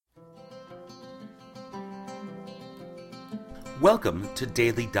Welcome to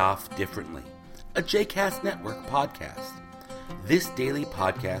Daily Daf Differently, a JCast Network podcast. This daily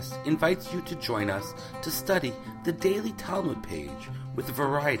podcast invites you to join us to study the daily Talmud page with a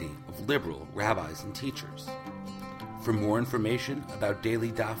variety of liberal rabbis and teachers. For more information about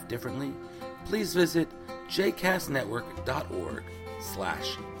Daily Daf Differently, please visit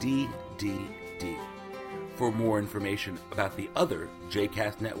jcastnetwork.org/DDD. For more information about the other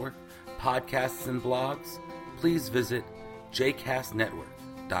JCast Network podcasts and blogs, please visit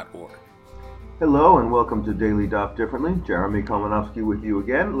jcastnetwork.org. Hello and welcome to Daily Daf Differently. Jeremy Kalmanofsky with you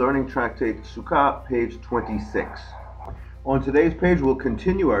again, learning tractate Sukkah, page 26. On today's page, we'll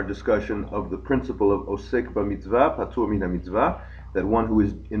continue our discussion of the principle of osek b'mitzvah, patur min hamitzvah, that one who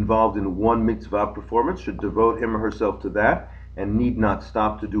is involved in one mitzvah performance should devote him or herself to that and need not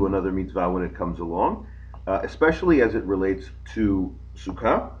stop to do another mitzvah when it comes along, especially as it relates to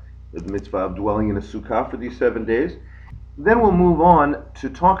Sukkah, the mitzvah of dwelling in a Sukkah for these 7 days. Then we'll move on to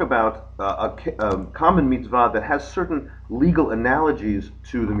talk about a common mitzvah that has certain legal analogies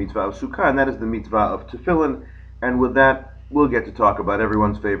to the mitzvah of Sukkah, and that is the mitzvah of Tefillin. And with that, we'll get to talk about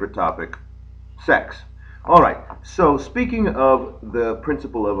everyone's favorite topic, sex. All right, so speaking of the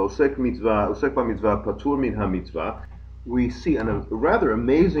principle of osek ba mitzvah, patur min ha-mitzvah, we see a rather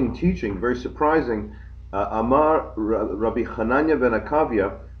amazing teaching, very surprising. Amar Rabbi Hananya ben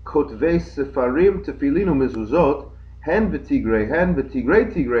Akavia, kotvei sefarim tefillin u'mezuzot, hen v'tigrei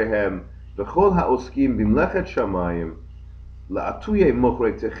v'chol ha'oskim b'mlechet shamayim la'atuye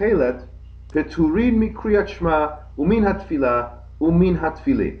mochrei techelet peturin mikriyat shma umin hatfilah umin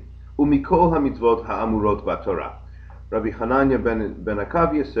hatfilin umikol hamitzvot ha'amurot b'Torah. Rabbi Hananya ben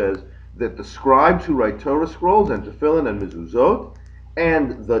Akavia says that the scribes who write Torah scrolls and tefillin and mezuzot,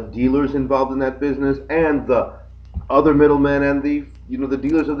 and the dealers involved in that business, and the other middlemen, and the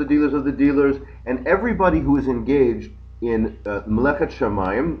dealers of the dealers of the dealers, and everybody who is engaged in Melechet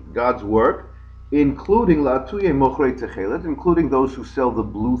Shamayim, God's work, including La'atuye Mochrei Techelet, including those who sell the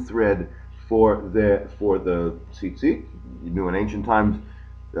blue thread for the tzitzit. You knew in ancient times,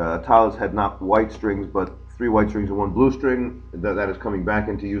 talis had not white strings, but 3 white strings and 1 blue string. That is coming back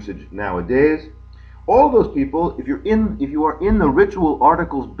into usage nowadays. All those people, if you are in the ritual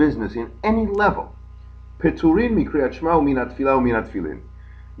articles business in any level, Peturin mikriyat shma u'minat tefillah u'minat tefillin.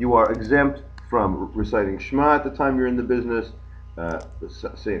 You are exempt from reciting Shema at the time you're in the business,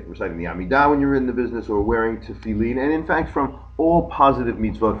 reciting the Amidah when you're in the business, or wearing tefillin, and in fact from all positive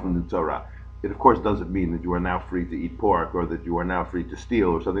mitzvot from the Torah. It of course doesn't mean that you are now free to eat pork, or that you are now free to steal,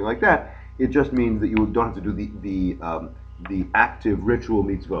 or something like that. It just means that you don't have to do the active ritual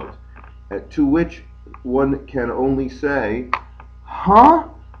mitzvot. To which one can only say, huh?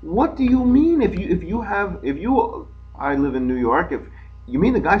 What do you mean? I live in New York. If you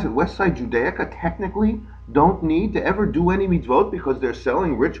mean the guys at Westside Judaica technically don't need to ever do any mitzvot because they're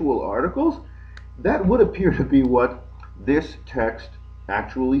selling ritual articles? That would appear to be what this text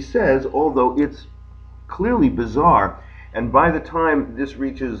actually says, although it's clearly bizarre. And by the time this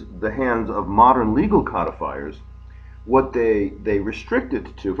reaches the hands of modern legal codifiers, what they restrict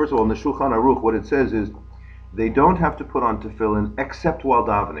it to, first of all, in the Shulchan Aruch, what it says is they don't have to put on tefillin except while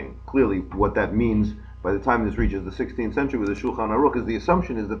davening. Clearly, what that means by the time this reaches the 16th century with the Shulchan Aruch is the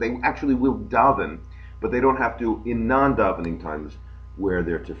assumption is that they actually will daven, but they don't have to in non-davening times wear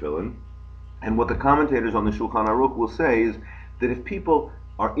their tefillin. And what the commentators on the Shulchan Aruch will say is that if people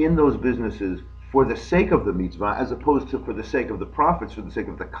are in those businesses for the sake of the mitzvah, as opposed to for the sake of the profits, for the sake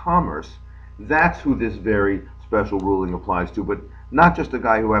of the commerce, that's who this very special ruling applies to, but not just a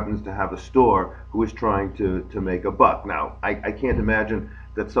guy who happens to have a store who is trying to make a buck. Now, I can't imagine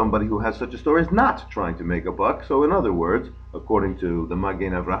that somebody who has such a store is not trying to make a buck. So in other words, according to the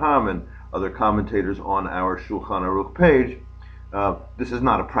Magen Avraham and other commentators on our Shulchan Aruch page, this is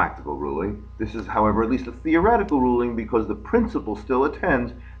not a practical ruling. This is, however, at least a theoretical ruling, because the principle still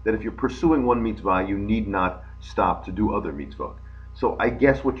attends that if you're pursuing one mitzvah, you need not stop to do other mitzvot. So I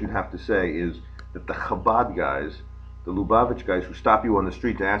guess what you'd have to say is that the Chabad guys, the Lubavitch guys who stop you on the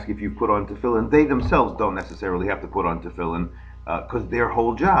street to ask if you put on tefillin, they themselves don't necessarily have to put on tefillin, because their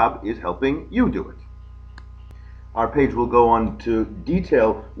whole job is helping you do it. Our page will go on to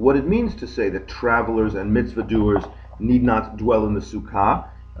detail what it means to say that travelers and mitzvah doers need not dwell in the Sukkah.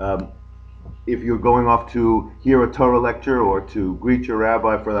 If you're going off to hear a Torah lecture or to greet your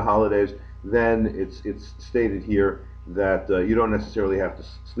rabbi for the holidays, then it's stated here that you don't necessarily have to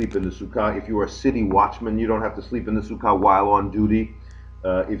sleep in the Sukkah. If you are a city watchman, you don't have to sleep in the Sukkah while on duty.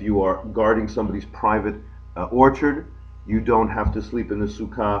 If you are guarding somebody's private orchard, you don't have to sleep in the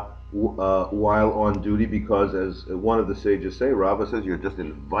Sukkah while on duty, because as one of the sages say, Rava says, you're just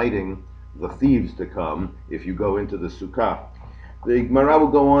inviting the thieves to come if you go into the Sukkah. The Gemara will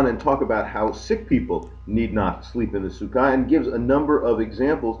go on and talk about how sick people need not sleep in the sukkah, and gives a number of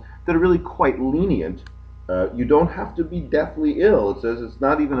examples that are really quite lenient. You don't have to be deathly ill. It says it's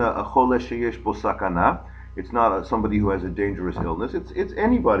not even a chole sheyesh bo sakana. It's not somebody who has a dangerous illness. It's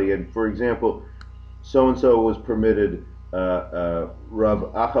anybody. And for example, so and so was permitted. Rav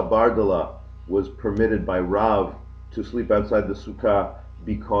Acha Bardala was permitted by Rav to sleep outside the sukkah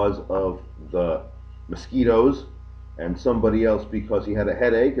because of the mosquitoes, and somebody else because he had a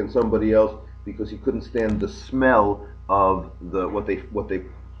headache, and somebody else because he couldn't stand the smell of what they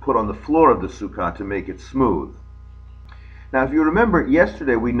put on the floor of the sukkah to make it smooth. Now, if you remember,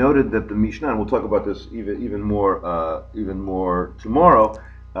 yesterday we noted that the Mishnah, and we'll talk about this even more tomorrow.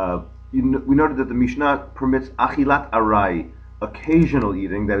 We noted that the Mishnah permits achilat arai, occasional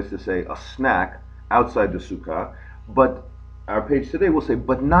eating, that is to say, a snack outside the sukkah. But our page today will say,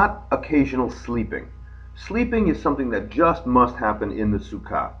 but not occasional sleeping. Sleeping is something that just must happen in the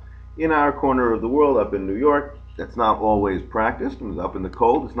sukkah. In our corner of the world, up in New York, that's not always practiced. Up in the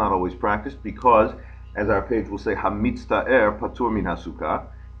cold, it's not always practiced because, as our page will say, hamitzta'er patur min hasukkah.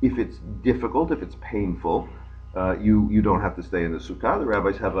 If it's difficult, if it's painful, you don't have to stay in the sukkah. The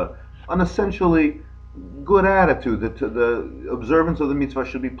rabbis have an essentially good attitude that the observance of the mitzvah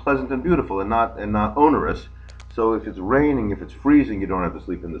should be pleasant and beautiful and not onerous. So if it's raining, if it's freezing, you don't have to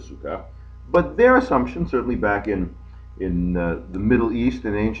sleep in the sukkah. But their assumption, certainly back in the Middle East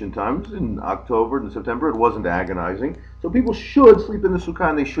in ancient times, in October and September, it wasn't agonizing. So people should sleep in the sukkah,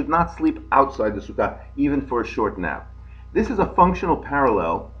 and they should not sleep outside the sukkah, even for a short nap. This is a functional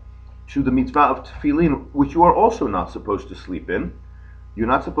parallel to the mitzvah of tefillin, which you are also not supposed to sleep in. You're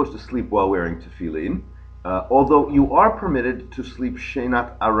not supposed to sleep while wearing tefillin, although you are permitted to sleep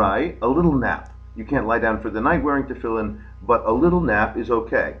shenat arai, a little nap. You can't lie down for the night wearing tefillin, but a little nap is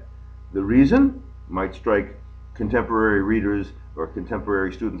okay. The reason might strike contemporary readers or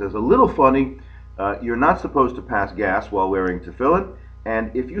contemporary students as a little funny. You're not supposed to pass gas while wearing tefillin,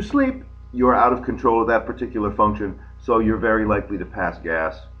 and if you sleep, you're out of control of that particular function, so you're very likely to pass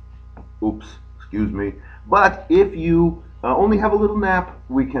gas. Oops, excuse me. But if you only have a little nap,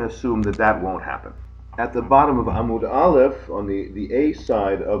 we can assume that won't happen. At the bottom of Amud Aleph, on the A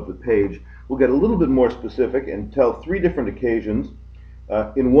side of the page, we'll get a little bit more specific and tell three different occasions.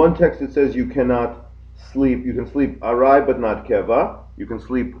 In one text it says you can sleep arai but not keva. You can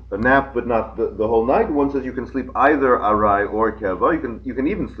sleep a nap but not the whole night. One says you can sleep either arai or keva. You can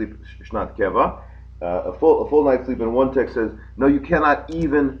even sleep shnat keva. A full night's sleep in one text says no, you cannot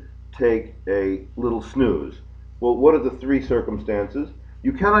even take a little snooze. Well, what are the three circumstances?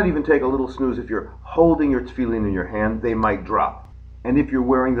 You cannot even take a little snooze if you're holding your tefillin in your hand. They might drop. And if you're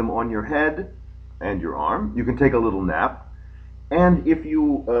wearing them on your head and your arm, you can take a little nap. And if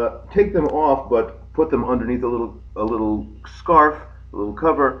you take them off but put them underneath a little scarf, a little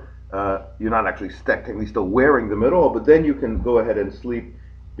cover, you're not actually technically still wearing them at all, but then you can go ahead and sleep,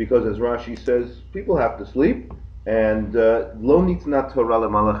 because as Rashi says, people have to sleep, and lo nitna Torah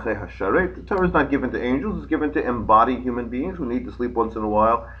lemalachei hasharet. The Torah is not given to angels; it's given to embodied human beings who need to sleep once in a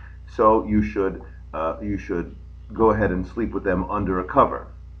while. So you should go ahead and sleep with them under a cover.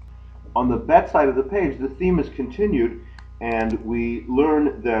 On the bet side of the page, the theme is continued, and we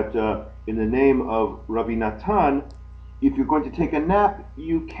learn that in the name of Rabbi Natan, if you're going to take a nap,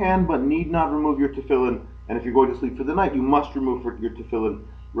 you can but need not remove your tefillin, and if you're going to sleep for the night, you must remove your tefillin.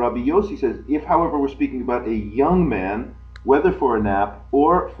 Rabbi Yossi says, if, however, we're speaking about a young man, whether for a nap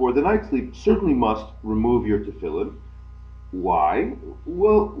or for the night sleep, certainly must remove your tefillin. Why?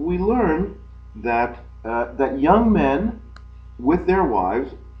 Well, we learn that young men with their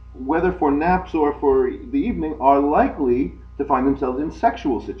wives, whether for naps or for the evening, are likely to find themselves in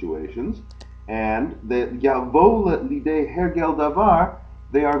sexual situations, and the yavo lidei hergel davar,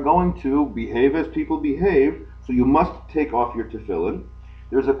 they are going to behave as people behave, so you must take off your tefillin.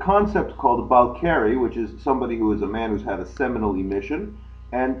 There's a concept called balkari, which is somebody who is a man who's had a seminal emission,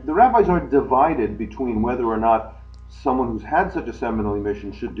 and the rabbis are divided between whether or not someone who's had such a seminal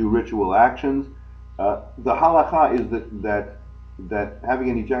emission should do ritual actions. The halacha is that having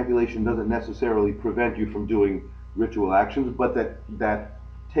an ejaculation doesn't necessarily prevent you from doing ritual actions, but that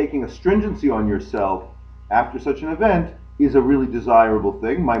taking a stringency on yourself after such an event is a really desirable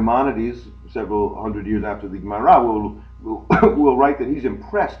thing. Maimonides, several hundred years after the Gemara, will write that he's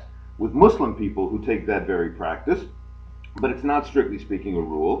impressed with Muslim people who take that very practice, but it's not strictly speaking a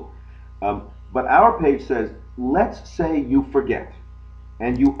rule. But our page says, let's say you forget,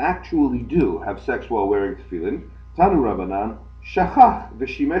 and you actually do have sex while wearing tefillin. Tanu Rabbanan, shachach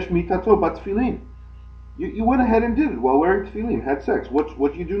v'shimesh mitato batfillin. You went ahead and did it while wearing tefillin, had sex.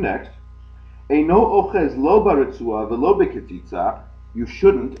 What do you do next? Eino ochez lo baritzua velo beketitza. You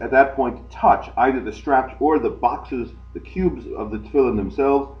shouldn't, at that point, touch either the straps or the boxes, the cubes of the tefillin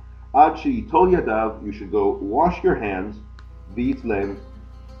themselves. Ad she'itol yadav. You should go wash your hands, v'yitlem,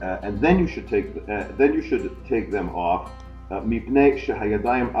 and then you should take them off. Mipnei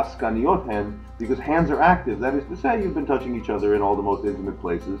shehayadayim askaniot hen, because hands are active. That is to say, you've been touching each other in all the most intimate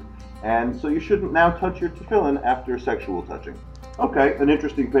places, and so you shouldn't now touch your tefillin after sexual touching. Okay, an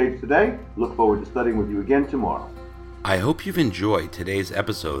interesting page today. Look forward to studying with you again tomorrow. I hope you've enjoyed today's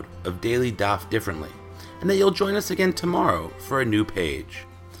episode of Daily Daf Differently, and that you'll join us again tomorrow for a new page.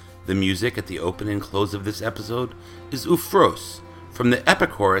 The music at the open and close of this episode is Ufros from the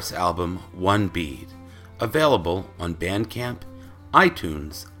Epichorus album One Bead, available on Bandcamp,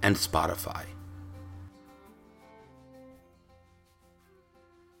 iTunes, and Spotify.